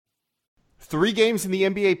3 games in the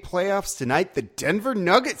NBA playoffs tonight. The Denver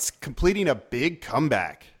Nuggets completing a big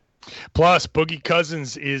comeback. Plus, Boogie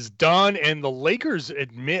Cousins is done, and the Lakers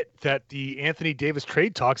admit that the Anthony Davis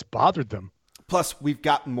trade talks bothered them. Plus, we've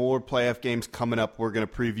got more playoff games coming up. We're going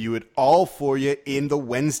to preview it all for you in the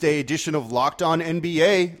Wednesday edition of Locked On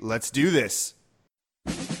NBA. Let's do this.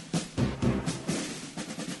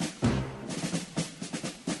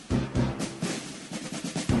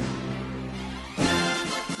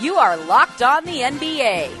 You are Locked On the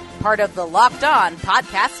NBA, part of the Locked On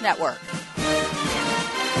Podcast Network.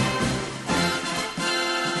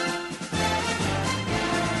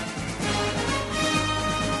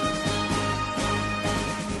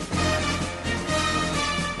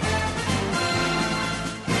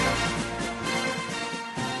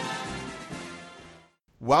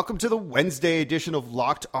 Welcome to the Wednesday edition of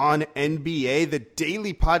Locked On NBA, the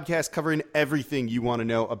daily podcast covering everything you want to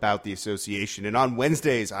know about the association. And on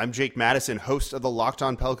Wednesdays, I'm Jake Madison, host of the Locked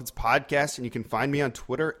On Pelicans podcast, and you can find me on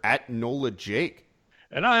Twitter at NolaJake.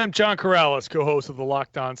 And I am John Karalis, co-host of the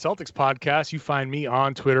Locked On Celtics podcast. You find me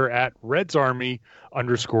on Twitter at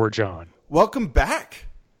RedsArmy_John. Welcome back.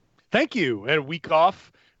 Thank you. I had a week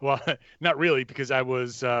off. Well, not really, because I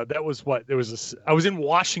was I was in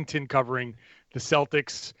Washington covering the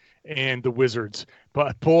Celtics and the Wizards.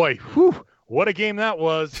 But boy, what a game that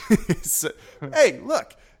was. Hey,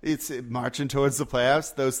 look, it's marching towards the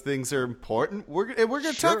playoffs. Those things are important. We're going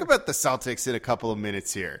to talk about the Celtics in a couple of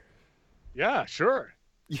minutes here. Yeah, sure.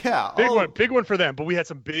 Yeah. Big one for them. But we had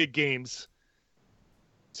some big games,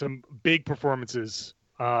 some big performances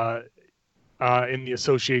in the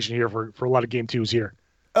association here for a lot of game twos here.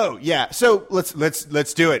 Oh yeah, so let's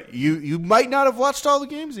do it. You might not have watched all the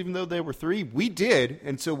games, even though there were 3. We did,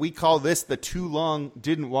 and so we call this the too long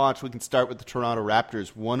didn't watch. We can start with the Toronto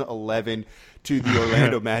Raptors 111 to the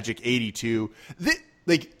Orlando Magic 82.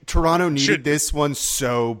 Toronto needed this one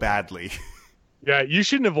so badly. Yeah, you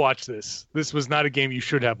shouldn't have watched this. This was not a game you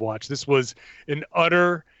should have watched. This was an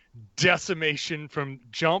utter decimation from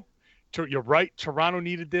jump. You're right. Toronto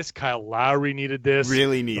needed this. Kyle Lowry needed this.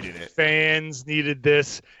 Really needed it. Fans needed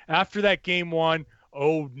this. After that game 1,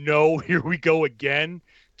 oh no, here we go again.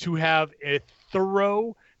 To have a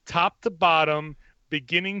thorough, top to bottom,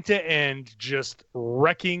 beginning to end, just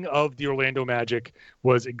wrecking of the Orlando Magic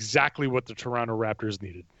was exactly what the Toronto Raptors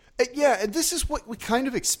needed. Yeah, and this is what we kind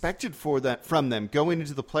of expected from them going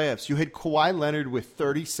into the playoffs. You had Kawhi Leonard with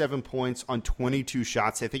 37 points on 22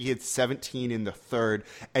 shots. I think he had 17 in the third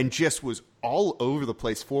and just was all over the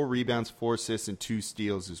place. 4 rebounds, 4 assists, and 2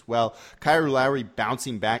 steals as well. Kyle Lowry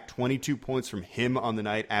bouncing back, 22 points from him on the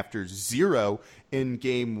night after 0 in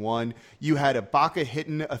game 1. You had Ibaka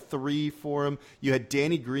hitting a 3 for him. You had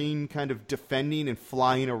Danny Green kind of defending and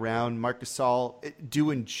flying around. Marc Gasol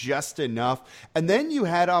doing just enough. And then you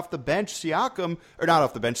had off the bench Siakam, or not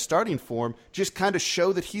off the bench, starting form, just kind of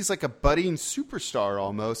show that he's like a budding superstar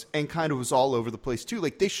almost, and kind of was all over the place too.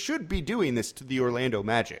 Like, they should be doing this to the Orlando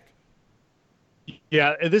Magic.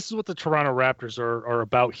 Yeah, and this is what the Toronto Raptors are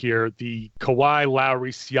about here. The Kawhi,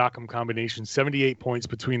 Lowry, Siakam combination, 78 points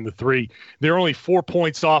between the 3. They're only 4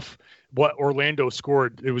 points off what Orlando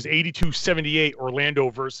scored. It was 82-78 Orlando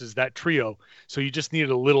versus that trio. So you just needed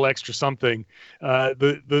a little extra something.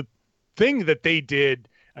 The thing that they did,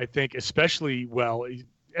 I think, especially well,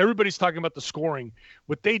 everybody's talking about the scoring.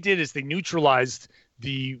 What they did is they neutralized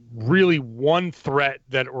the really one threat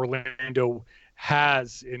that Orlando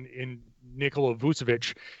has in Nikola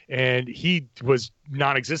Vucevic, and he was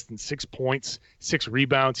non-existent. 6 points, 6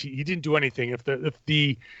 rebounds. He didn't do anything. If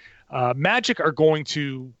the Magic are going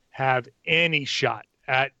to have any shot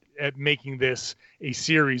at making this a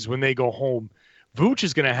series when they go home, Vooch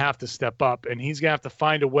is going to have to step up, and he's going to have to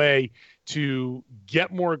find a way to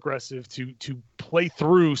get more aggressive, to play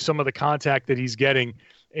through some of the contact that he's getting,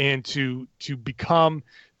 and to become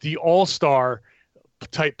the all-star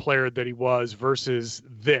type player that he was versus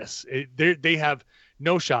this. They have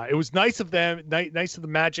no shot. It was nice of them, nice of the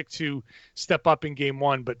Magic to step up in game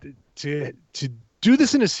 1, but to do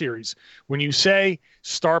this in a series, when you say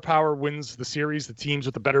star power wins the series, the teams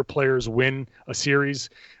with the better players win a series.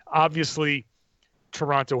 Obviously,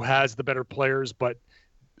 Toronto has the better players, but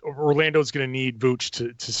Orlando's going to need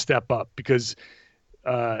Vooch to step up, because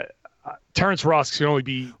Terrence Ross can only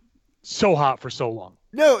be so hot for so long.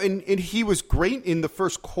 No, and he was great in the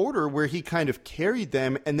first quarter where he kind of carried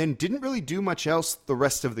them and then didn't really do much else the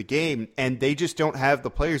rest of the game. And they just don't have the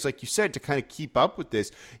players, like you said, to kind of keep up with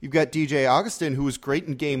this. You've got DJ Augustin, who was great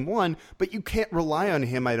in game 1, but you can't rely on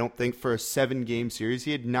him, I don't think, for a 7-game series.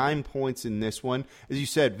 He had 9 points in this one. As you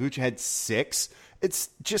said, Vooch had 6. it's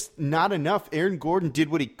just not enough. Aaron Gordon did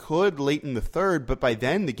what he could late in the third, but by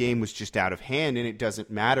then the game was just out of hand, and it doesn't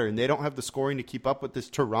matter. And they don't have the scoring to keep up with this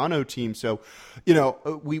Toronto team. So,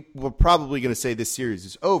 we're probably going to say this series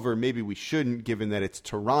is over. Maybe we shouldn't, given that it's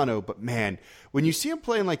Toronto. But, man, when you see them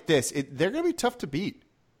playing like this, they're going to be tough to beat.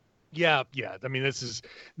 Yeah. I mean, this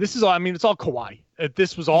is all. I mean, it's all Kawhi.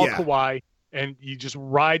 This was all Kawhi, and you just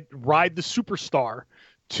ride the superstar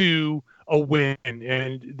to a win,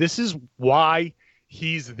 and this is why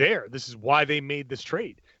he's there. This is why they made this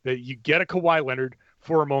trade. That you get a Kawhi Leonard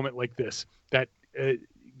for a moment like this. That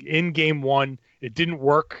in game one it didn't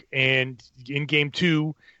work, and in game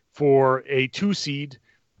two for a 2 seed,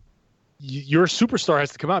 your superstar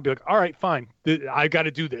has to come out and be like, all right, fine, I got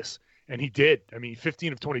to do this. And he did. I mean,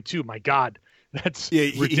 15 of 22. My God, that's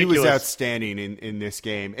ridiculous. He was outstanding in this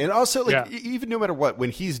game. And also, even no matter what,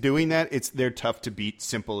 when he's doing that, they're tough to beat.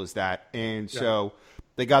 Simple as that. And so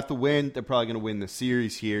they got the win. They're probably going to win the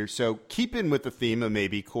series here. So keeping with the theme of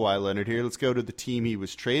maybe Kawhi Leonard here, let's go to the team he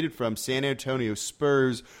was traded from. San Antonio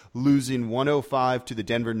Spurs losing 105 to the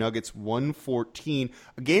Denver Nuggets 114.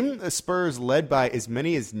 A game the Spurs led by as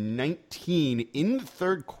many as 19 in the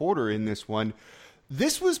third quarter in this one.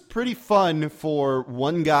 This was pretty fun for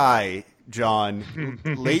one guy, John,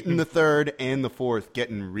 late in the third and the fourth,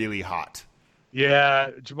 getting really hot.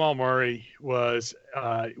 Yeah, Jamal Murray was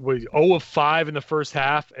 0 of 5 in the first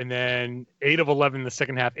half, and then 8 of 11 in the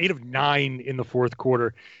second half, 8 of 9 in the fourth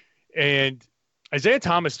quarter. And Isaiah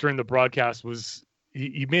Thomas during the broadcast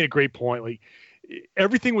he made a great point. Like,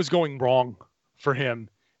 everything was going wrong for him,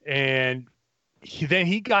 and then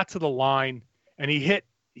he got to the line and he hit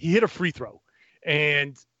a free throw.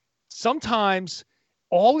 And sometimes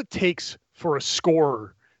all it takes for a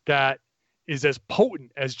scorer that is as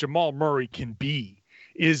potent as Jamal Murray can be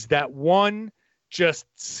is that one, just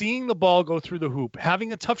seeing the ball go through the hoop,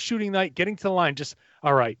 having a tough shooting night, getting to the line, just,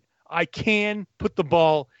 all right, I can put the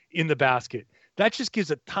ball in the basket. That just gives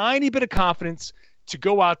a tiny bit of confidence to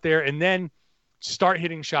go out there and then start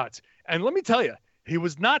hitting shots. And let me tell you, he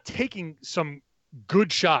was not taking some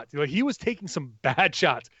good shots. Like, he was taking some bad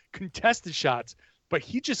shots, contested shots, but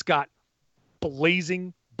he just got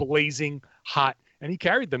blazing hot, and he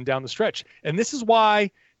carried them down the stretch. And this is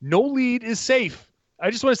why no lead is safe.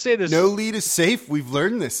 I just want to say this. No lead is safe. We've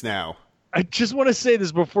learned this now. I just want to say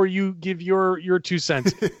this before you give your 2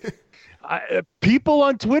 cents. People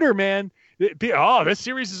on Twitter, man, this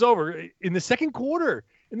series is over. In the second quarter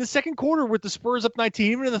with the Spurs up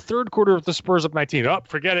 19, even in the third quarter with the Spurs up 19,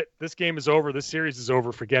 forget it. This game is over. This series is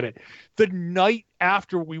over. Forget it. The night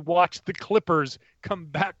after we watched the Clippers come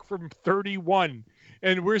back from 31,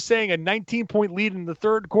 and we're saying a 19-point lead in the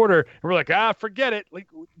third quarter, and we're like, forget it. Like,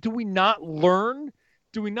 do we not learn?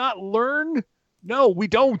 No, we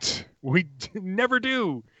don't. We never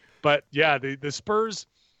do. But yeah, the Spurs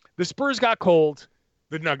got cold.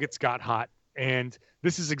 The Nuggets got hot. And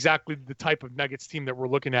this is exactly the type of Nuggets team that we're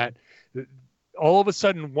looking at. All of a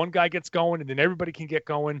sudden, one guy gets going, and then everybody can get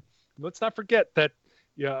going. Let's not forget that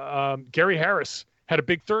Gary Harris had a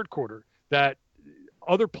big third quarter, that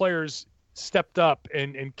other players stepped up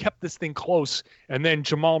and kept this thing close, and then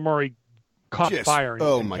Jamal Murray caught fire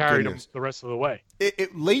and carried him the rest of the way.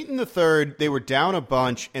 Late in the third, they were down a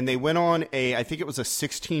bunch, and they went on I think it was a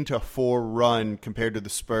 16-4 run compared to the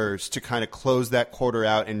Spurs to kind of close that quarter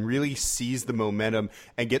out and really seize the momentum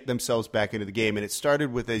and get themselves back into the game. And it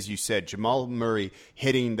started with, as you said, Jamal Murray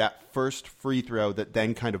hitting that first free throw that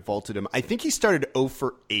then kind of vaulted him. I think he started 0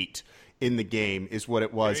 for 8 in the game is what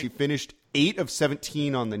it was. He finished 8 of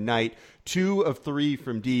 17 on the night, 2 of 3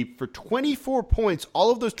 from deep for 24 points. All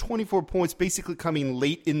of those 24 points basically coming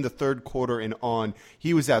late in the third quarter and on.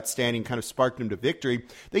 He was outstanding, kind of sparked him to victory.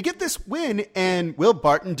 They get this win, and Will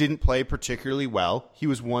Barton didn't play particularly well. He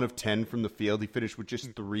was 1 of 10 from the field. He finished with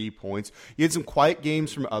just 3 points. He had some quiet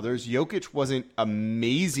games from others. Jokic wasn't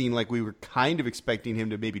amazing like we were kind of expecting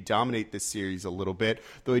him to maybe dominate this series a little bit,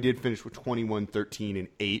 though he did finish with 21, 13, and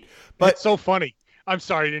 8. But it's so funny. I'm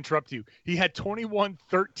sorry to interrupt you. He had 21,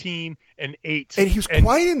 13, and 8. And he was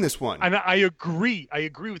quiet in this one. And I agree. I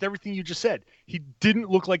agree with everything you just said. He didn't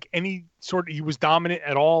look like he was dominant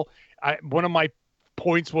at all. One of my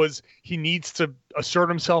points was he needs to assert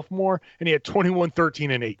himself more, and he had 21,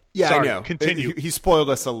 13, and 8. Yeah, sorry, I know. Continue. He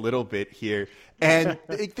spoiled us a little bit here. And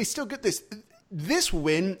they still get this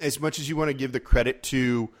win, as much as you want to give the credit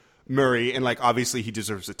to Murray, and obviously he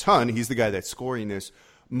deserves a ton. He's the guy that's scoring this.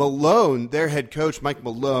 Malone, their head coach, Mike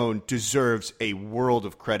Malone, deserves a world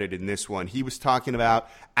of credit in this one. He was talking about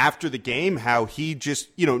after the game how he just,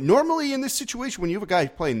 normally in this situation when you have a guy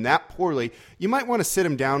playing that poorly, you might want to sit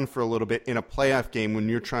him down for a little bit in a playoff game when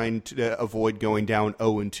you're trying to avoid going down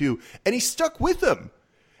 0-2. And he stuck with him.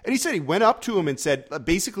 And he said he went up to him and said,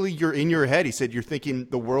 basically, you're in your head. He said, you're thinking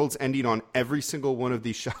the world's ending on every single one of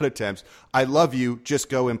these shot attempts. I love you. Just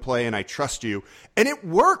go and play, and I trust you. And it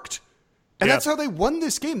worked. And that's how they won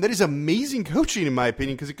this game. That is amazing coaching, in my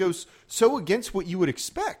opinion, because it goes so against what you would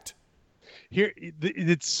expect. Here,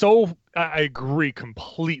 it's so – I agree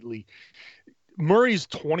completely. Murray's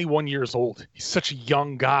 21 years old. He's such a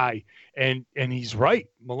young guy, and he's right.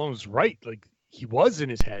 Malone's right. Like, he was in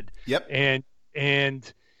his head. Yep.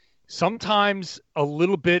 And sometimes a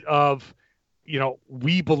little bit of,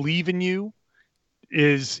 we believe in you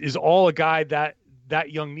is all a guy that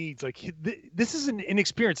young needs. Like, this is an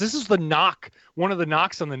inexperience. This is one of the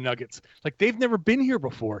knocks on the Nuggets. Like, they've never been here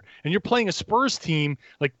before, and you're playing a Spurs team.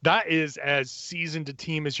 Like, that is as seasoned a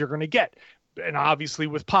team as you're going to get, and obviously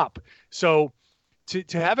with Pop. So to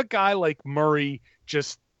have a guy like Murray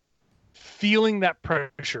just feeling that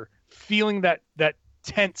pressure, feeling that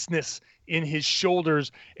tenseness in his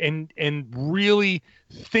shoulders, and really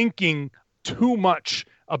thinking too much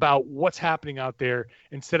about what's happening out there,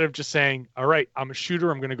 instead of just saying, all right, I'm a shooter,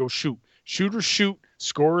 I'm going to go shoot. Shooter shoot,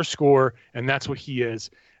 scorer score, and that's what he is.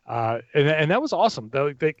 And that was awesome.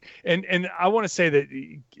 And I want to say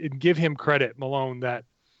that, give him credit, Malone, that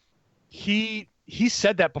he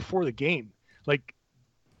said that before the game. Like,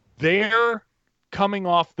 they're coming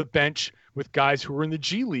off the bench with guys who were in the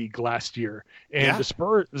G League last year. And the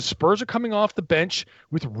Spurs are coming off the bench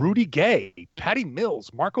with Rudy Gay, Patty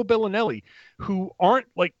Mills, Marco Bellinelli, who aren't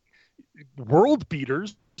like world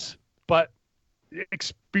beaters, but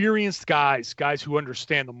experienced guys who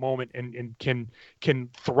understand the moment and can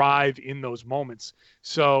thrive in those moments.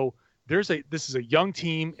 So this is a young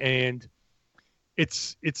team, and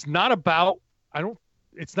it's not about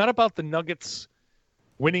the Nuggets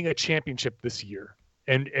winning a championship this year.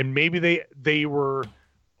 And maybe they were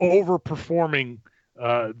overperforming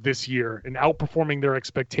this year and outperforming their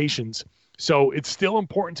expectations. So it's still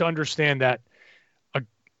important to understand that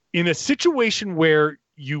in a situation where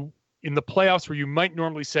in the playoffs where you might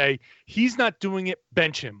normally say, he's not doing it,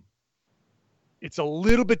 bench him. It's a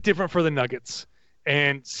little bit different for the Nuggets.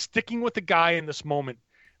 And sticking with the guy in this moment,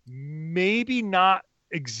 maybe not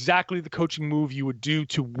exactly the coaching move you would do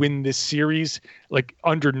to win this series, like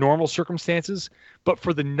under normal circumstances. But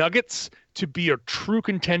for the Nuggets to be a true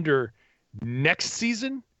contender next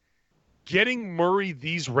season, getting Murray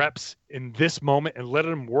these reps in this moment and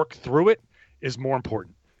letting him work through it is more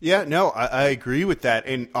important. Yeah, no, I agree with that.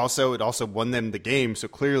 And also, it also won them the game. So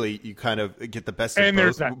clearly you kind of get the best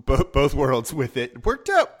of both worlds with it. It worked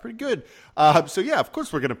out pretty good. So yeah, of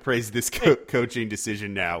course we're going to praise this coaching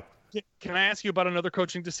decision now. Can I ask you about another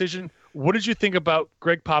coaching decision? What did you think about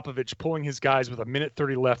Greg Popovich pulling his guys with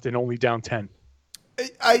 1:30 left and only down 10?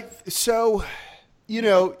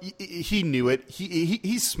 He knew it.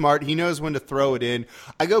 He's smart. He knows when to throw it in.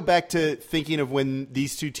 I go back to thinking of when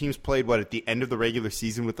these two teams played, at the end of the regular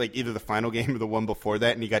season with like either the final game or the one before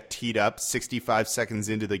that, and he got teed up 65 seconds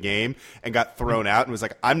into the game and got thrown out and was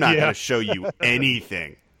like, I'm not going to show you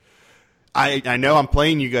anything. I know I'm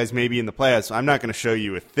playing you guys maybe in the playoffs, so I'm not going to show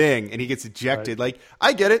you a thing. And he gets ejected. Right. Like,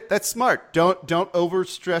 I get it. That's smart. Don't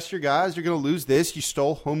overstress your guys. You're going to lose this. You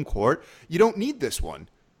stole home court. You don't need this one.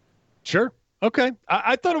 Sure. Okay.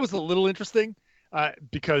 I thought it was a little interesting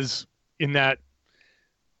because in that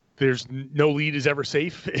there's no lead is ever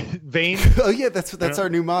safe vein. Oh yeah, that's our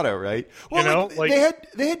new motto, right? Well, they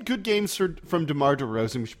had good games from DeMar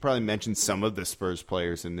DeRozan. We should probably mention some of the Spurs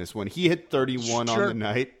players in this one. He hit 31 on the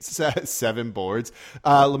night, 7 boards.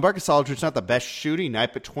 LaMarcus Aldridge, not the best shooting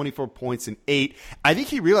night, but 24 points and 8. I think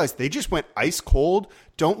he realized they just went ice cold.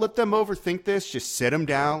 Don't let them overthink this. Just sit him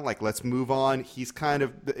down. Like, let's move on. He's kind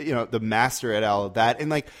of the master at all of that.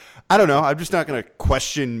 And like, I don't know. I'm just not going to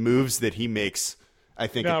question moves that he makes. I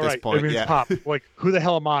think at this point, Pop, like, who the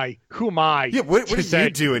hell am I? Who am I? Yeah, what are you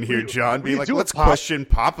doing here, John? Being like, let's question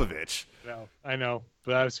Popovich. No, I know,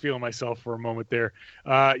 but I was feeling myself for a moment there.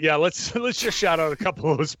 Let's just shout out a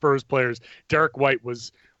couple of those Spurs players. Derek White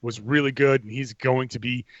was really good, and he's going to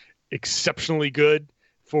be exceptionally good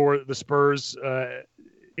for the Spurs.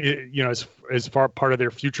 As far part of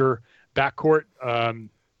their future backcourt.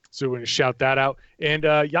 So we're going to shout that out. And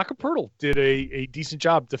Jakob Poeltl did a decent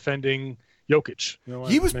job defending Jokic.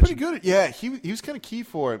 He was pretty good. Yeah, he was kind of key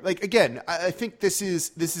for him. Like, again, I think this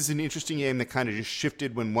is an interesting game that kind of just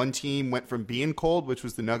shifted when one team went from being cold, which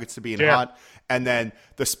was the Nuggets, to being hot, and then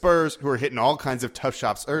the Spurs, who were hitting all kinds of tough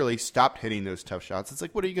shots early, stopped hitting those tough shots. It's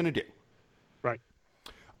like, what are you going to do? Right.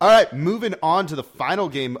 All right, moving on to the final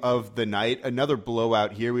game of the night, another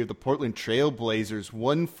blowout here. We have the Portland Trail Blazers,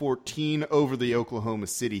 114 over the Oklahoma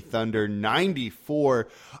City Thunder, 94.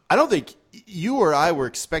 I don't think you or I were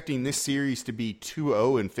expecting this series to be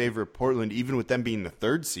 2-0 in favor of Portland, even with them being the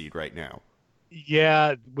third seed right now.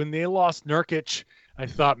 Yeah, when they lost Nurkic, I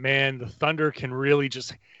thought, man, the Thunder can really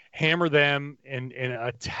just hammer them and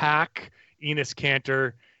attack Enes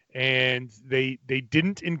Kanter, and they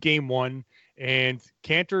didn't in game one. And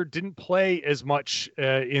Kanter didn't play as much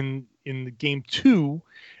in the game two.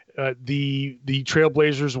 The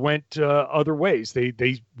Trailblazers went other ways.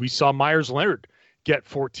 We saw Myers Leonard get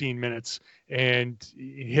 14 minutes and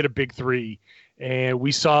hit a big three, and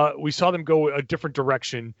we saw them go a different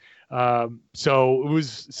direction. So it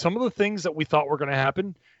was some of the things that we thought were going to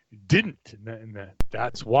happen didn't, and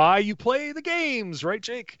that's why you play the games, right,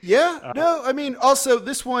 Jake? Yeah. No, I mean, also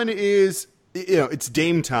this one is. It's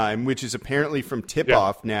Dame time, which is apparently from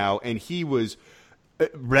tip-off now, and he was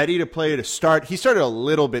ready to play to start. He started a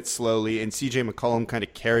little bit slowly, and C.J. McCollum kind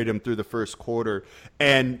of carried him through the first quarter,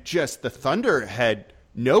 and just the Thunder had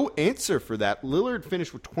no answer for that. Lillard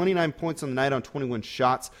finished with 29 points on the night on 21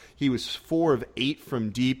 shots. He was 4 of 8 from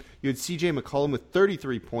deep. You had C.J. McCollum with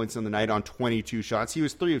 33 points on the night on 22 shots. He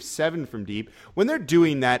was 3 of 7 from deep. When they're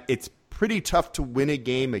doing that, it's pretty tough to win a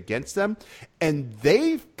game against them, and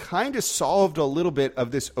they've kind of solved a little bit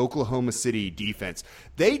of this Oklahoma City defense.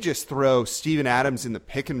 They just throw Steven Adams in the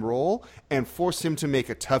pick and roll and force him to make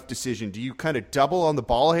a tough decision. Do you kind of double on the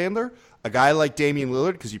ball handler, a guy like Damian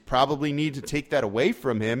Lillard, because you probably need to take that away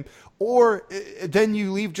from him, or then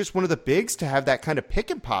you leave just one of the bigs to have that kind of pick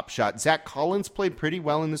and pop shot? Zach Collins played pretty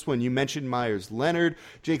well in this one. You mentioned Myers Leonard.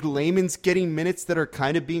 Jake Layman's getting minutes that are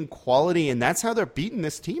kind of being quality, and that's how they're beating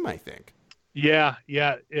this team, I think. Yeah.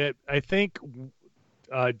 I think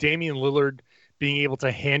Damian Lillard being able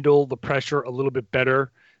to handle the pressure a little bit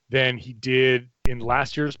better than he did in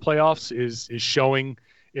last year's playoffs is showing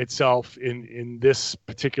itself in this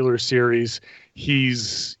particular series.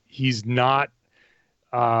 He's not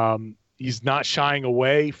shying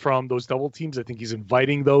away from those double teams. I think he's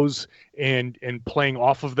inviting those and playing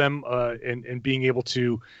off of them and being able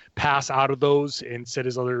to pass out of those and set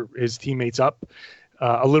his teammates up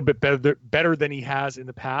a little bit better than he has in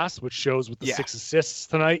the past, which shows with the 6 assists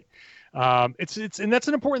tonight. It's and that's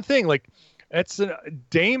an important thing. Like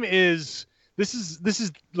Dame is. This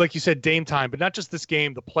is like you said, Dame time, but not just this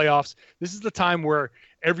game, the playoffs. This is the time where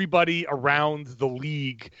everybody around the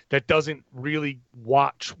league that doesn't really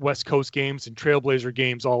watch West Coast games and Trailblazer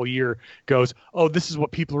games all year goes, oh, this is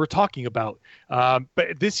what people are talking about.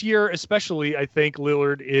 But this year, especially, I think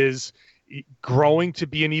Lillard is growing to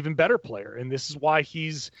be an even better player, and this is why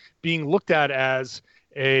he's being looked at as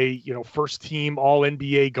a first team All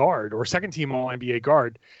NBA guard or second team All NBA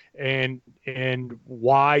guard, and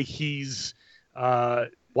why he's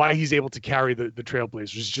able to carry the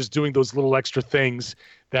Trailblazers, just doing those little extra things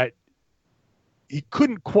that he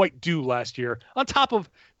couldn't quite do last year, on top of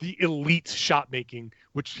the elite shot making,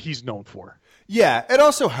 which he's known for. Yeah, it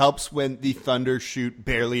also helps when the Thunder shoot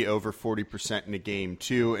barely over 40% in a game,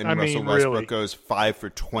 too, and Russell Westbrook goes 5 for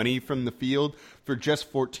 20 from the field for just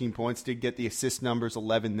 14 points. Did get the assist numbers,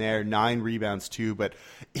 11 there, 9 rebounds, too, but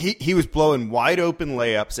he was blowing wide open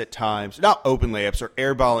layups at times, not open layups, or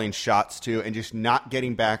airballing shots, too, and just not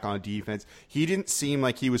getting back on defense. He didn't seem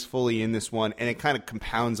like he was fully in this one, and it kind of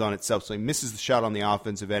compounds on itself, so he misses the shot on the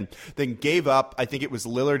offensive end, then gave up. I think it was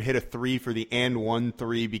Lillard hit a 3 for the and 1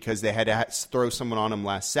 3 because they had to throw someone on him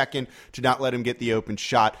last second to not let him get the open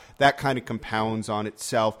shot. That kind of compounds on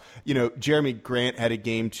itself. Jeremy Grant had a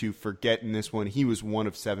game to forget in this one. He was 1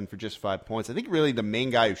 of 7 for just 5 points. I think really the main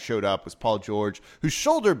guy who showed up was Paul George, whose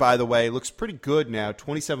shoulder, by the way, looks pretty good now.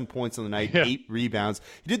 27 points on the night, 8 rebounds.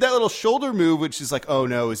 He did that little shoulder move, which is like, oh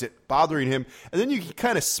no, is it bothering him? And then you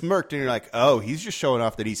kind of smirked and you're like, oh, he's just showing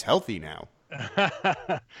off that he's healthy now.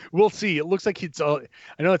 We'll see. It looks like I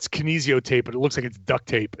know it's kinesio tape, but it looks like it's duct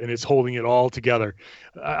tape and it's holding it all together.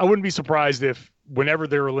 I wouldn't be surprised if whenever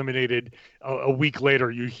they're eliminated a week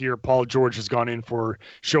later, you hear Paul George has gone in for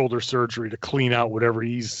shoulder surgery to clean out whatever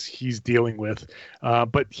he's dealing with.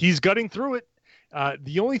 But he's gutting through it.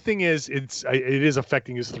 The only thing is it is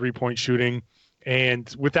affecting his 3-point shooting.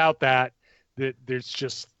 And without that,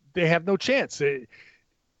 they have no chance.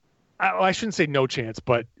 I shouldn't say no chance,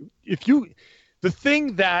 but the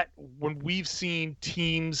thing that when we've seen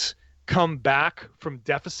teams come back from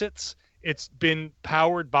deficits it's been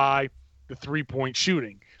powered by the 3-point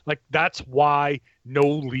shooting. Like, that's why no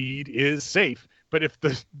lead is safe. But if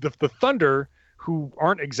the Thunder, who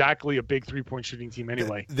aren't exactly a big 3-point shooting team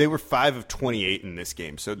anyway. They were 5 of 28 in this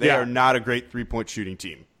game, so they are not a great 3-point shooting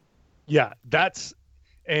team. Yeah,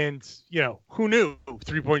 and who knew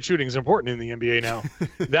 3-point shooting is important in the NBA now?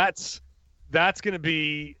 That's going to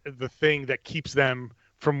be the thing that keeps them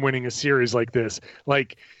from winning a series like this.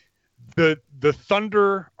 Like, the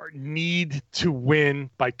Thunder need to win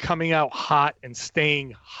by coming out hot and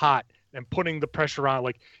staying hot and putting the pressure on.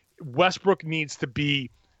 Like, Westbrook needs to be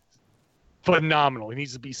phenomenal. He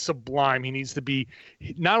needs to be sublime. He needs to be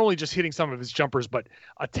not only just hitting some of his jumpers, but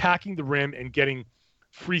attacking the rim and getting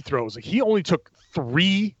free throws. Like, he only took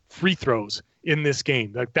 3 free throws in this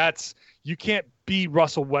game. Like, you can't be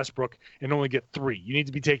Russell Westbrook and only get 3. You need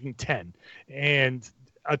to be taking 10 and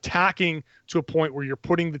attacking to a point where you're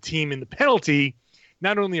putting the team in the penalty.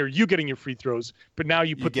 Not only are you getting your free throws, but now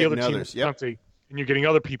you put the other team in the penalty and you're getting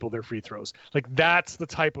other people their free throws. Like, that's the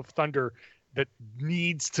type of Thunder that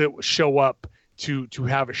needs to show up to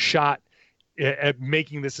have a shot at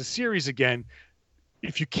making this a series again.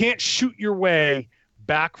 If you can't shoot your way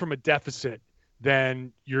back from a deficit,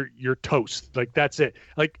 then you're toast. Like, that's it.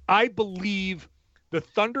 Like, I believe the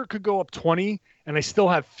Thunder could go up 20, and I still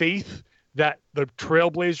have faith that the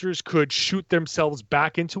Trailblazers could shoot themselves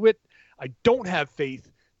back into it. I don't have faith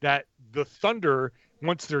that the Thunder,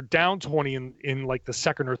 once they're down 20 in like the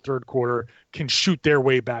second or third quarter, can shoot their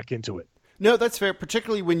way back into it. No, that's fair,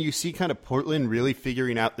 particularly when you see kind of Portland really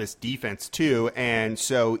figuring out this defense too. And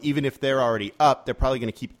so even if they're already up, they're probably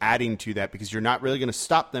going to keep adding to that because you're not really going to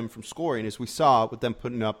stop them from scoring, as we saw with them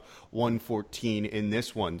putting up 114 in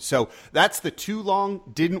this one. So that's the too long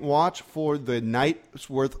didn't watch for the night's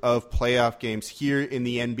worth of playoff games here in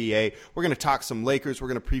the NBA. We're going to talk some Lakers. We're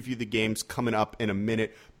going to preview the games coming up in a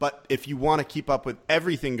minute. But if you want to keep up with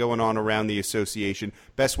everything going on around the association,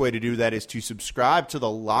 best way to do that is to subscribe to the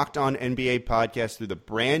Locked On NBA podcast through the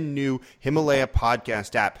brand new Himalaya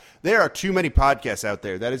podcast app. There are too many podcasts out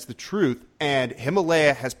there. That is the truth. And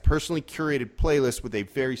Himalaya has personally curated playlists with a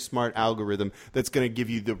very smart algorithm that's going to give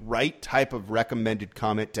you the right type of recommended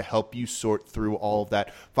comment to help you sort through all of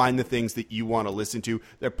that, find the things that you want to listen to.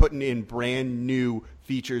 They're putting in brand new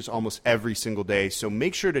features almost every single day. So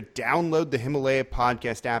make sure to download the Himalaya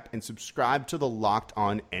podcast app and subscribe to the Locked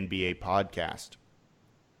On NBA podcast.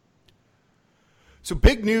 So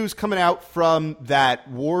big news coming out from that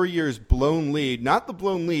Warriors blown lead, not the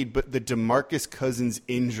blown lead, but the DeMarcus Cousins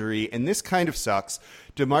injury. And this kind of sucks.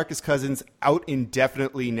 DeMarcus Cousins out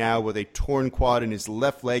indefinitely now with a torn quad in his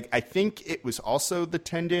left leg. I think it was also the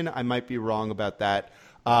tendon. I might be wrong about that.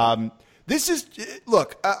 This is,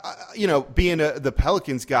 look, being the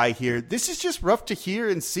Pelicans guy here, this is just rough to hear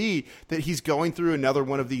and see that he's going through another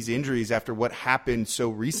one of these injuries after what happened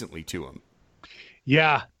so recently to him.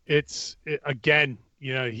 Yeah, again,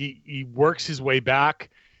 he works his way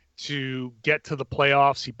back to get to the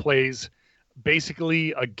playoffs. He plays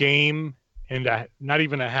basically a game and not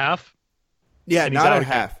even a half. Yeah, not a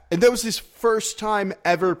half. And that was his first time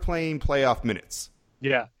ever playing playoff minutes.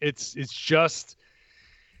 Yeah, it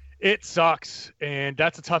sucks, and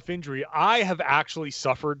that's a tough injury. I have actually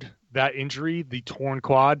suffered that injury, the torn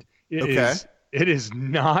quad. It is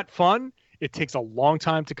not fun. It takes a long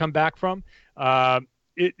time to come back from.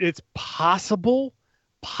 It's possible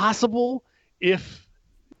if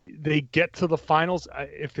they get to the finals,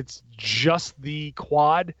 if it's just the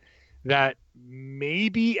quad, that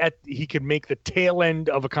maybe he could make the tail end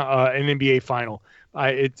of an NBA final.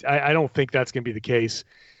 I don't think that's going to be the case.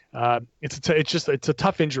 It's a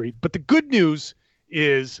tough injury. But the good news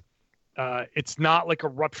is it's not like a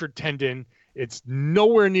ruptured tendon. It's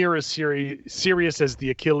nowhere near as serious as the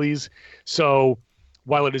Achilles. So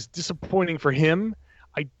while it is disappointing for him,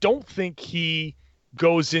 I don't think he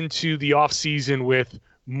goes into the offseason with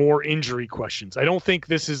more injury questions. I don't think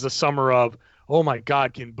this is a summer of, oh my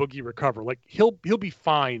God, can Boogie recover? Like, he'll be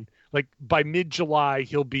fine. Like, by mid-July,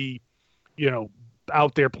 he'll be,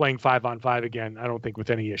 out there playing 5-on-5 again. I don't think with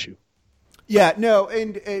any issue. Yeah, no,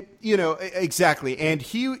 and exactly. And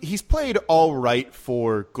he's played all right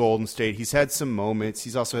for Golden State. He's had some moments.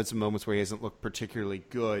 He's also had some moments where he hasn't looked particularly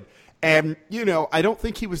good. And, I don't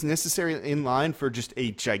think he was necessarily in line for just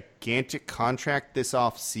a gigantic contract this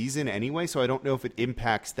off season anyway, so I don't know if it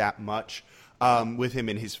impacts that much. with him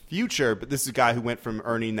in his future. But this is a guy who went from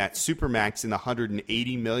earning that supermax in the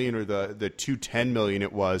 $180 million or the $210 million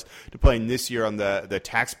it was to playing this year on the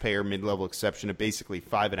taxpayer mid-level exception at basically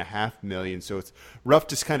 $5.5 million. So it's rough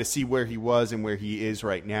to kind of see where he was and where he is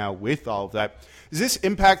right now with all of that. Does this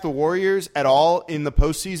impact the Warriors at all in the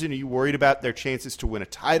postseason? Are you worried about their chances to win a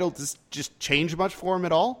title? Does this just change much for them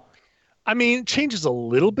at all? I mean, it changes a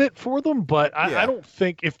little bit for them, but I don't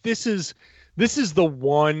think if this is the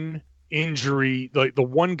one injury, like the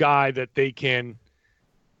one guy that they can,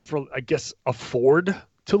 for I guess, afford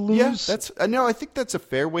to lose. Yeah, I think that's a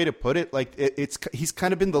fair way to put it. Like he's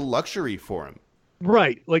kind of been the luxury for him,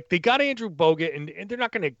 right? Like they got Andrew Bogut, and they're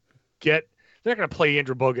not going to play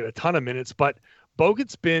Andrew Bogut a ton of minutes, but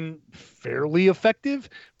Bogut's been fairly effective.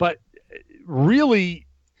 But really,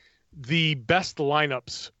 the best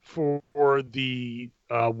lineups for the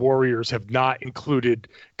Warriors have not included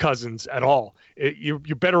Cousins at all. You're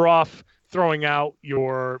better off throwing out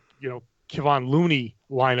your Kevon Looney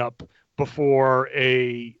lineup before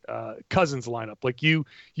a Cousins lineup. Like you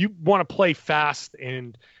want to play fast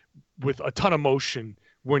and with a ton of motion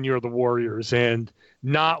when you're the Warriors, and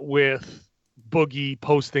not with Boogie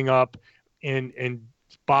posting up and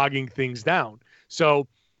bogging things down. So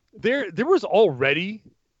there was already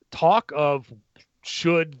talk of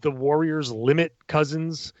should the Warriors limit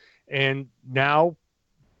Cousins, and now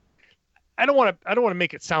I don't want to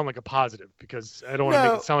make it sound like a positive, because I don't want to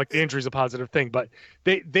make it sound like the injury is a positive thing, but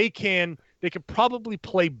they can probably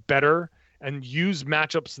play better and use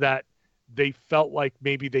matchups that they felt like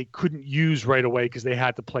maybe they couldn't use right away because they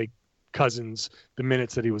had to play Cousins the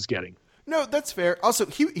minutes that he was getting. No, that's fair. Also,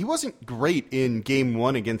 he wasn't great in game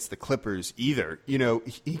one against the Clippers either.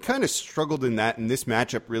 He kind of struggled in that, and this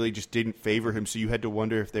matchup really just didn't favor him, so you had to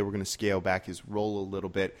wonder if they were going to scale back his role a little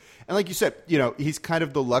bit. And like you said, he's kind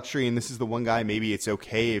of the luxury, and this is the one guy maybe it's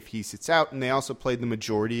okay if he sits out, and they also played the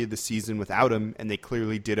majority of the season without him, and they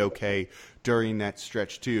clearly did okay during that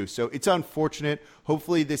stretch too. So it's unfortunate.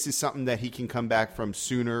 Hopefully this is something that he can come back from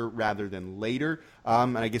sooner rather than later.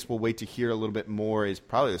 And I guess we'll wait to hear a little bit more as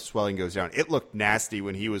probably the swelling goes down. It looked nasty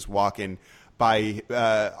when he was walking by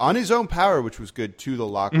on his own power, which was good, to the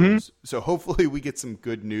locker rooms. Mm-hmm. So hopefully we get some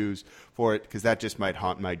good news for it, because that just might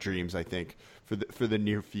haunt my dreams, I think, for the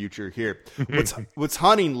near future here. What's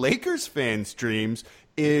haunting Lakers fans' dreams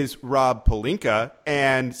is Rob Pelinka,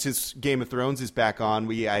 and since Game of Thrones is back on,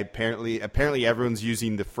 apparently everyone's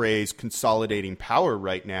using the phrase consolidating power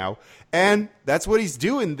right now, and that's what he's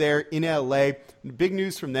doing there in LA. Big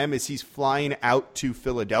news from them is he's flying out to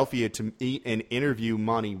Philadelphia to meet and interview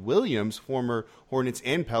Monty Williams, former Hornets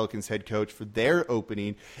and Pelicans head coach, for their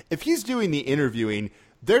opening. If he's doing the interviewing,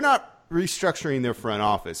 they're not restructuring their front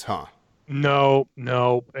office, huh? No,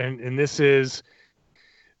 and this is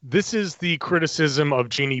the criticism of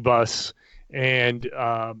Jeannie Buss, and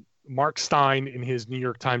Mark Stein in his New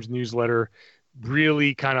York Times newsletter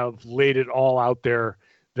really kind of laid it all out there,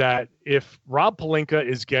 that if Rob Pelinka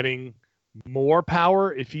is getting more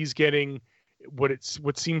power, if he's getting what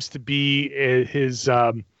seems to be his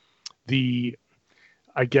the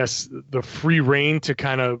free reign to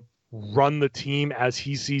kind of run the team as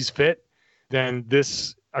he sees fit, then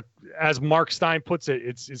this, as Mark Stein puts it,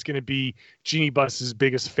 it's going to be Jeannie Buss's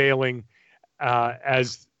biggest failing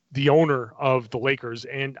as the owner of the Lakers.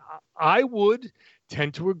 And I would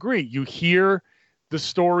tend to agree. You hear the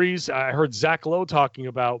stories. I heard Zach Lowe talking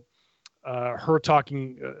about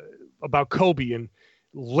about Kobe, and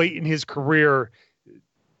late in his career,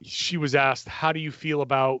 she was asked, how do you feel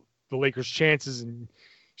about the Lakers' chances? And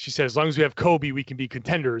she said, as long as we have Kobe, we can be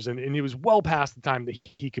contenders. And it was well past the time that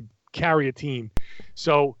he could carry a team.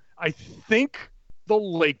 So I think the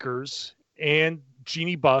Lakers and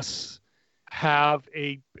Jeannie Buss have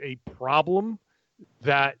a problem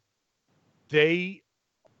that they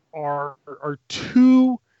are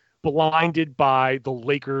too blinded by the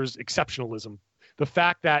Lakers' exceptionalism. The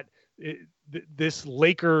fact that this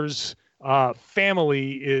Lakers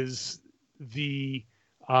family is the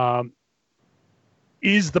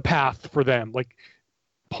path for them. Like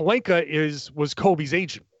Pelinka was Kobe's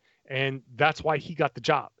agent, and that's why he got the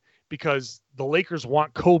job, because the Lakers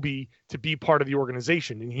want Kobe to be part of the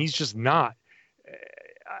organization, and he's just not.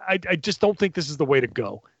 I just don't think this is the way to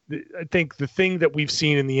go. I think the thing that we've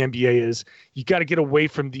seen in the NBA is you got to get away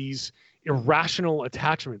from these irrational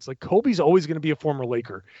attachments. Like Kobe's always going to be a former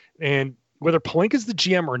Laker, and whether Pelinka's the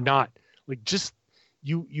GM or not, like just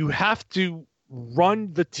you have to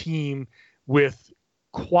run the team with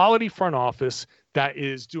quality front office that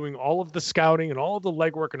is doing all of the scouting and all of the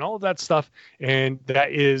legwork and all of that stuff, and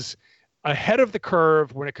that is ahead of the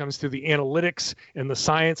curve when it comes to the analytics and the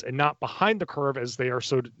science, and not behind the curve as they are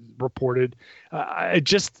so reported. I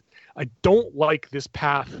don't like this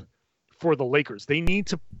path for the Lakers. They need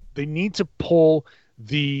to pull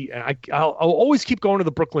the. I'll always keep going to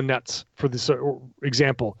the Brooklyn Nets for this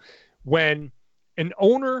example. When an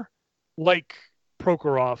owner like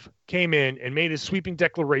Prokhorov came in and made a sweeping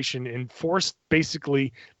declaration and forced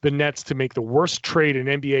basically the Nets to make the worst trade in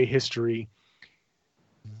NBA history,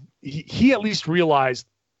 he at least realized,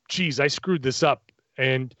 geez, I screwed this up.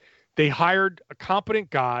 And they hired a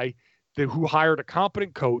competent guy who hired a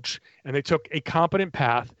competent coach, and they took a competent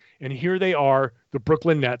path. And here they are, the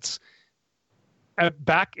Brooklyn Nets,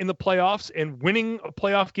 back in the playoffs and winning a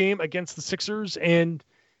playoff game against the Sixers and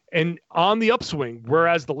on the upswing,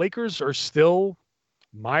 whereas the Lakers are still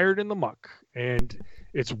mired in the muck. And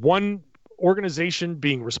it's one organization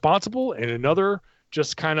being responsible and another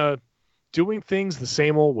just kind of doing things the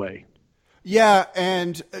same old way. Yeah,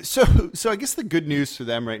 and so I guess the good news for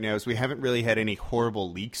them right now is we haven't really had any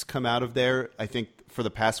horrible leaks come out of there, I think, for the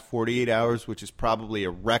past 48 hours, which is probably a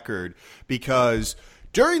record, because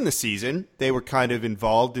during the season, they were kind of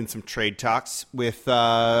involved in some trade talks with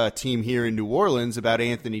a team here in New Orleans about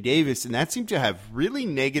Anthony Davis, and that seemed to have really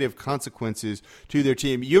negative consequences to their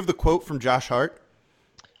team. You have the quote from Josh Hart?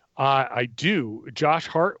 I do. Josh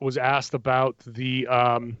Hart was asked about the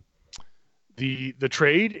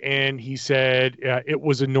trade, and he said it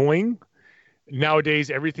was annoying.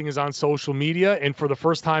 Nowadays, everything is on social media, and for the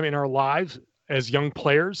first time in our lives as young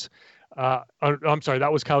players, I'm sorry,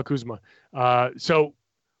 that was Kyle Kuzma. So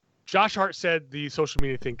Josh Hart said the social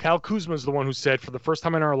media thing. Kyle Kuzma is the one who said, for the first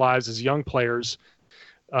time in our lives as young players,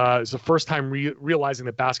 it's the first time realizing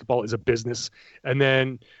that basketball is a business. And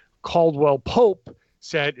then Caldwell Pope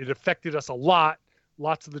said it affected us a lot.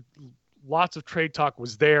 Lots of trade talk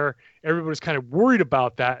was there. Everybody's kind of worried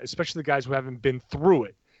about that, especially the guys who haven't been through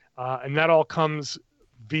it. And that all comes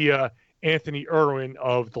via Anthony Irwin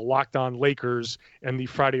of the Locked On Lakers and the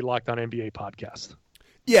Friday Locked On NBA podcast.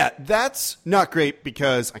 Yeah, that's not great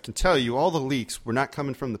because I can tell you all the leaks were not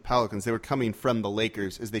coming from the Pelicans. They were coming from the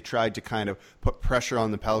Lakers as they tried to kind of put pressure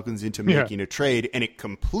on the Pelicans into making a trade, and it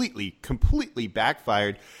completely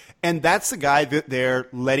backfired. And that's the guy that they're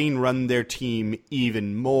letting run their team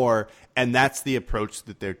even more, and that's the approach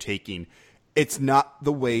that they're taking. It's not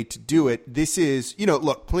the way to do it. This is,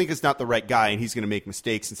 look, Pelinka's not the right guy, and he's going to make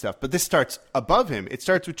mistakes and stuff, but this starts above him. It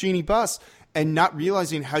starts with Jeanie Buss and not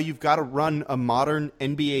realizing how you've got to run a modern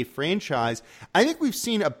NBA franchise. I think we've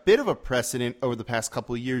seen a bit of a precedent over the past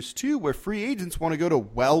couple of years, too, where free agents want to go to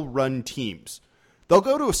well-run teams. They'll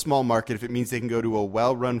go to a small market if it means they can go to a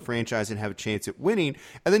well-run franchise and have a chance at winning.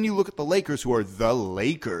 And then you look at the Lakers, who are the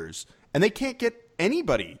Lakers, and they can't get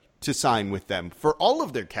anybody to sign with them for all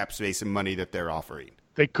of their cap space and money that they're offering.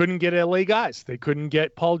 They couldn't get LA guys. They couldn't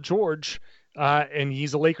get Paul George, and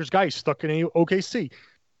he's a Lakers guy. He's stuck in OKC.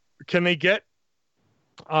 Can they get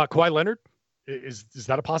Kawhi Leonard? Is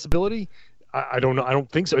that a possibility? I don't know. I don't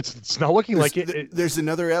think so. It's not looking like it. There's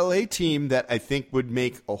another LA team that I think would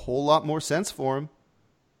make a whole lot more sense for him.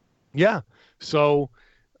 Yeah. So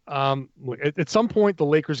at some point, the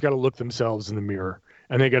Lakers got to look themselves in the mirror,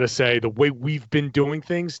 and they got to say the way we've been doing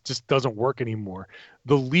things just doesn't work anymore.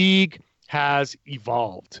 The league has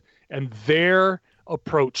evolved, and their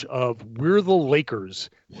approach of we're the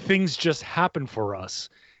Lakers, things just happen for us.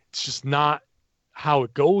 It's just not how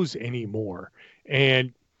it goes anymore.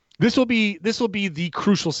 And this will be the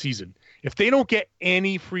crucial season. If they don't get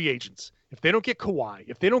any free agents, if they don't get Kawhi,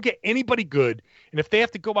 if they don't get anybody good, and if they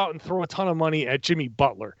have to go out and throw a ton of money at Jimmy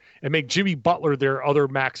Butler and make Jimmy Butler their other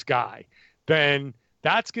max guy, then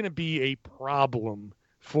that's going to be a problem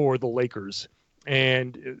for the Lakers.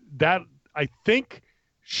 And that, I think,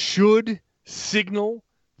 should signal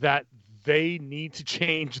that they need to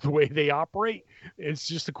change the way they operate. It's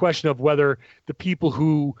just a question of whether the people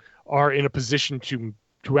who are in a position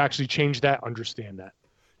to actually change that understand that.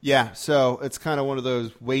 Yeah, so it's kind of one of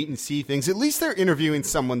those wait and see things. At least they're interviewing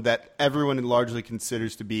someone that everyone largely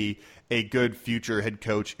considers to be a good future head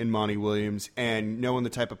coach in Monty Williams, and knowing the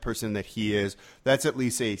type of person that he is, that's at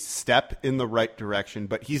least a step in the right direction,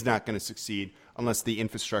 but he's not going to succeed unless the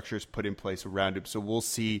infrastructure is put in place around him. So we'll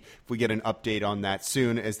see if we get an update on that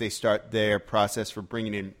soon as they start their process for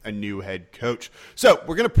bringing in a new head coach. So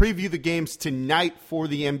we're going to preview the games tonight for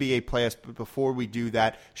the NBA playoffs, but before we do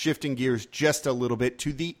that, shifting gears just a little bit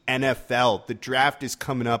to the NFL. The draft is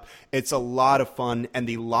coming up. It's a lot of fun, and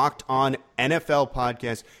the Locked On NFL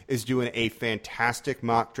podcast is doing a fantastic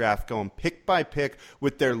mock draft, going pick by pick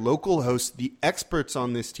with their local hosts, the experts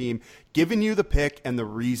on this team, giving you the pick and the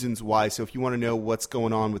reasons why. So if you want to know what's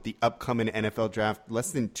going on with the upcoming NFL draft, less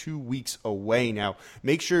than 2 weeks away now,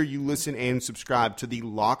 make sure you listen and subscribe to the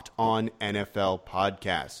Locked On NFL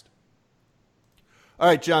podcast. All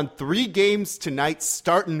right, John, 3 games tonight,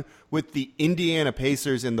 starting with the Indiana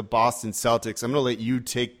Pacers and the Boston Celtics. I'm going to let you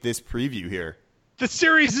take this preview here. The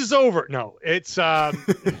series is over. No, it's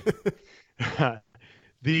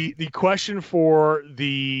the question for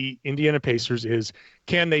the Indiana Pacers is,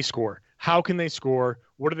 can they score? How can they score?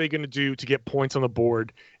 What are they going to do to get points on the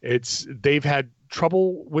board? They've had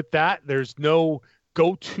trouble with that. There's no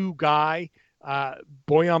go-to guy.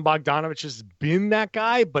 Bojan Bogdanovic has been that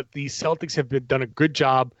guy, but the Celtics have done a good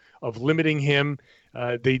job of limiting him.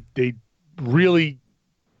 They really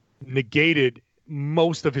negated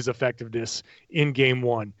most of his effectiveness in game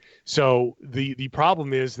 1. So the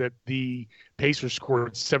problem is that the Pacers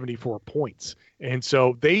scored 74 points. And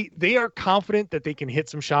so they are confident that they can hit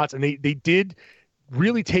some shots, and they did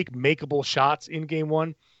really take makeable shots in game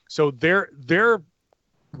 1. So their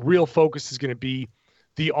real focus is going to be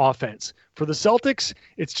the offense. For the Celtics,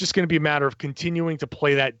 it's just going to be a matter of continuing to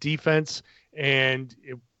play that defense, and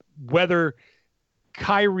whether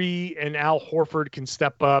Kyrie and Al Horford can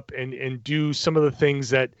step up and do some of the things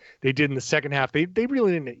that they did in the second half. They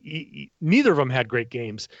really didn't. Neither of them had great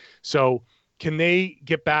games. So can they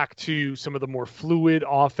get back to some of the more fluid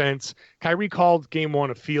offense? Kyrie called game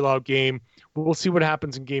 1 a feel-out game. We'll see what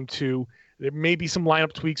happens in game 2. There may be some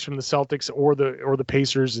lineup tweaks from the Celtics or the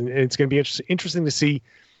Pacers, and it's going to be interesting to see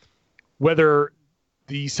whether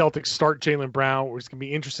the Celtics start Jaylen Brown, or it's going to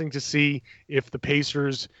be interesting to see if the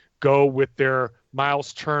Pacers go with their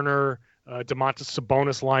Miles Turner, Domantas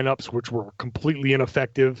Sabonis lineups, which were completely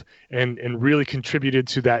ineffective and really contributed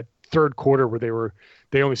to that third quarter where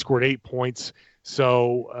they only scored 8 points.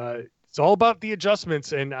 So it's all about the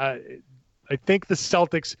adjustments, and I think the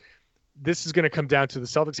Celtics. This is going to come down to the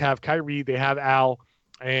Celtics have Kyrie, they have Al,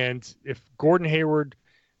 and if Gordon Hayward,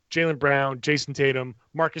 Jaylen Brown, Jason Tatum,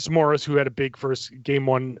 Marcus Morris, who had a big first game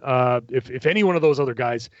 1, if any one of those other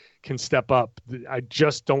guys can step up, I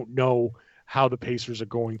just don't know how the Pacers are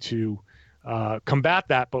going to combat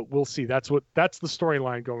that, but we'll see. That's the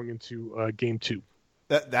storyline going into game 2.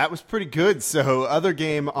 That was pretty good. So other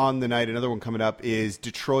game on the night, another one coming up is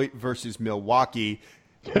Detroit versus Milwaukee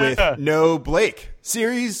with no Blake.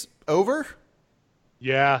 Series over?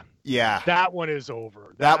 Yeah. That one is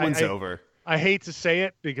over. That one's over. I hate to say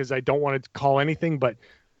it because I don't want to call anything, but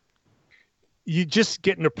you just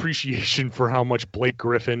get an appreciation for how much Blake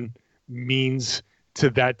Griffin means to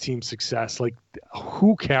that team's success. Like,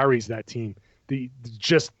 who carries that team? They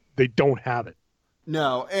don't have it.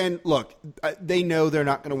 No, and look, they know they're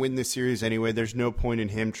not going to win this series anyway. There's no point in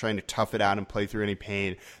him trying to tough it out and play through any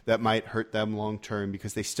pain that might hurt them long term,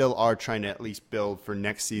 because they still are trying to at least build for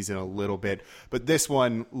next season a little bit. But this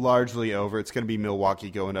one, largely over. It's going to be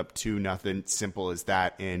Milwaukee going up 2-0. Simple as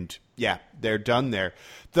that. And yeah, they're done there.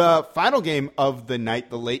 The final game of the night,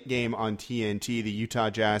 the late game on TNT, the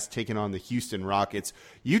Utah Jazz taking on the Houston Rockets.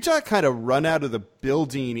 Utah kind of run out of the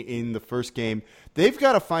building in the first game. They've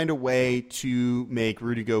got to find a way to make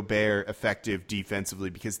Rudy Gobert effective defensively,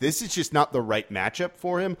 because this is just not the right matchup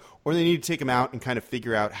for him, or they need to take him out and kind of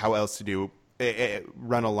figure out how else to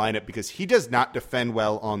run a lineup, because he does not defend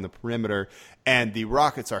well on the perimeter, and the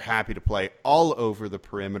Rockets are happy to play all over the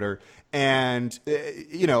perimeter. And,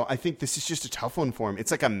 I think this is just a tough one for him.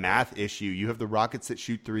 It's like a math issue. You have the Rockets that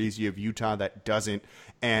shoot threes, you have Utah that doesn't,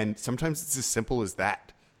 and sometimes it's as simple as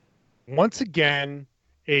that. Once again,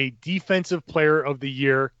 a defensive player of the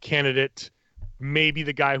year candidate, maybe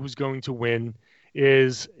the guy who's going to win,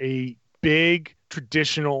 is a big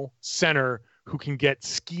traditional center who can get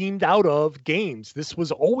schemed out of games. This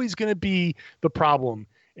was always going to be the problem.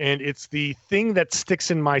 And it's the thing that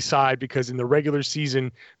sticks in my side, because in the regular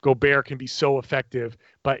season, Gobert can be so effective.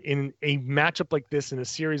 But in a matchup like this, in a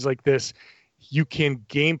series like this, you can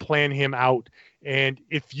game plan him out. And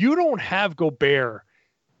if you don't have Gobert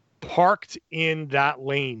parked in that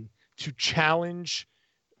lane to challenge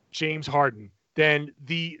James Harden, then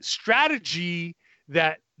the strategy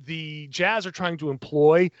that the Jazz are trying to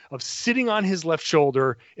employ of sitting on his left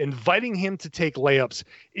shoulder, inviting him to take layups,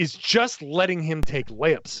 is just letting him take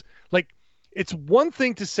layups. Like, it's one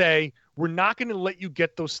thing to say, we're not going to let you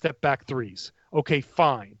get those step back threes. Okay,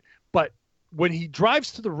 fine. But when he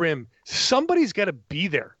drives to the rim, somebody's got to be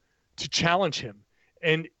there to challenge him.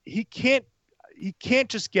 And he can't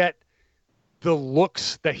just get the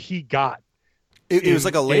looks that he got. It was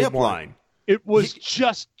like a layup line. It was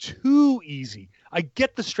just too easy. I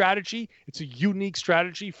get the strategy. It's a unique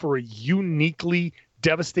strategy for a uniquely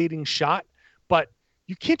devastating shot, but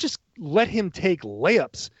you can't just let him take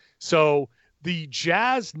layups. So the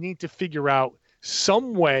Jazz need to figure out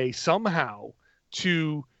some way, somehow,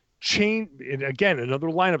 to change. And again, another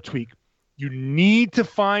lineup tweak. You need to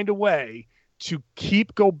find a way to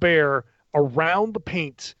keep Gobert around the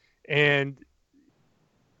paint and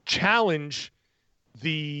challenge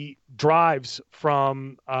the drives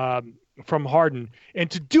from Harden, and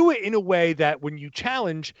to do it in a way that when you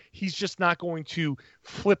challenge, he's just not going to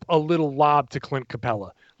flip a little lob to Clint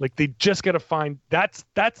Capella. Like, they just got to find that's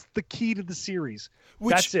the key to the series.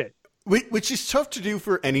 That's it. Which is tough to do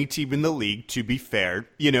for any team in the league, to be fair.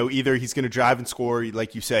 Either he's going to drive and score,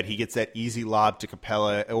 like you said, he gets that easy lob to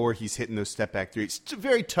Capella, or he's hitting those step-back threes. It's a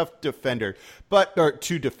very tough to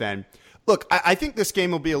defend. Look, I think this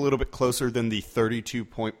game will be a little bit closer than the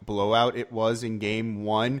 32-point blowout it was in Game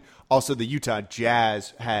 1. Also, the Utah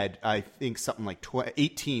Jazz had, I think, something like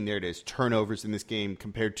 18, there it is, turnovers in this game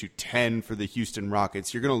compared to 10 for the Houston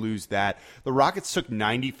Rockets. You're going to lose that. The Rockets took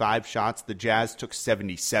 95 shots. The Jazz took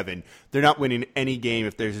 77. They're not winning any game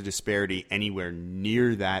if there's a disparity anywhere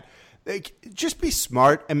near that. Just be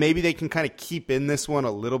smart, and maybe they can kind of keep in this one a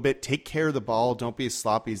little bit. Take care of the ball. Don't be as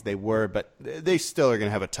sloppy as they were, but they still are going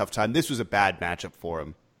to have a tough time. This was a bad matchup for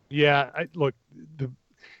them. Yeah,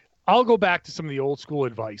 I'll go back to some of the old school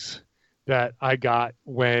advice that I got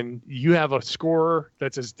when you have a scorer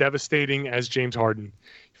that's as devastating as James Harden.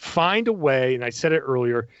 Find a way, and I said it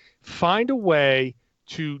earlier, find a way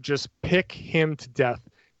to just pick him to death.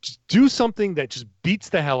 Just do something that just beats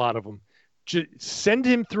the hell out of him. Just send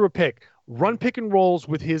him through a pick, run pick and rolls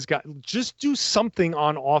with his guy. Just do something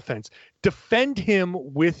on offense. Defend him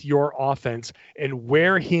with your offense and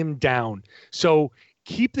wear him down. So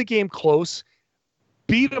keep the game close,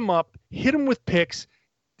 beat him up, hit him with picks,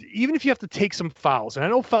 even if you have to take some fouls. And I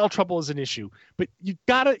know foul trouble is an issue, but you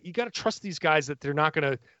gotta trust these guys that they're not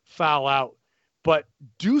going to foul out. But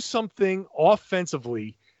do something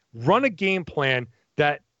offensively, run a game plan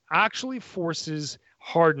that actually forces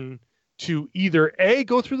Harden to either A,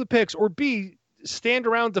 go through the picks, or B, stand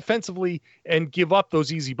around defensively and give up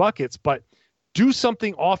those easy buckets. But do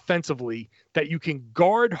something offensively that you can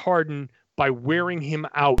guard Harden by wearing him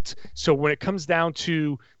out. So when it comes down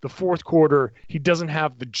to the fourth quarter, he doesn't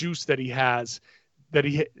have the juice that he has, that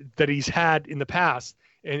he's had in the past.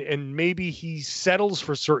 And maybe he settles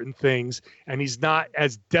for certain things and he's not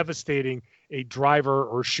as devastating a driver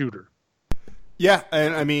or shooter. Yeah,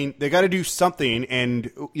 and I mean, they got to do something,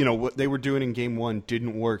 and, what they were doing in Game 1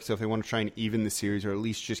 didn't work, so if they want to try and even the series or at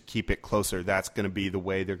least just keep it closer, that's going to be the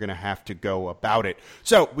way they're going to have to go about it.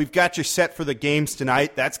 So, we've got you set for the games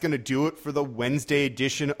tonight. That's going to do it for the Wednesday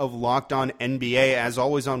edition of Locked On NBA. As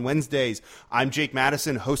always on Wednesdays, I'm Jake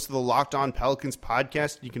Madison, host of the Locked On Pelicans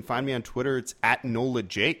podcast. You can find me on Twitter. It's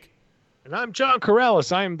 @NolaJake. And I'm John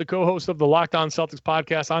Karalis. I am the co-host of the Locked On Celtics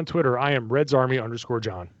podcast on Twitter. I am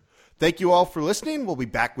RedsArmy_John. Thank you all for listening. We'll be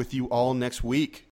back with you all next week.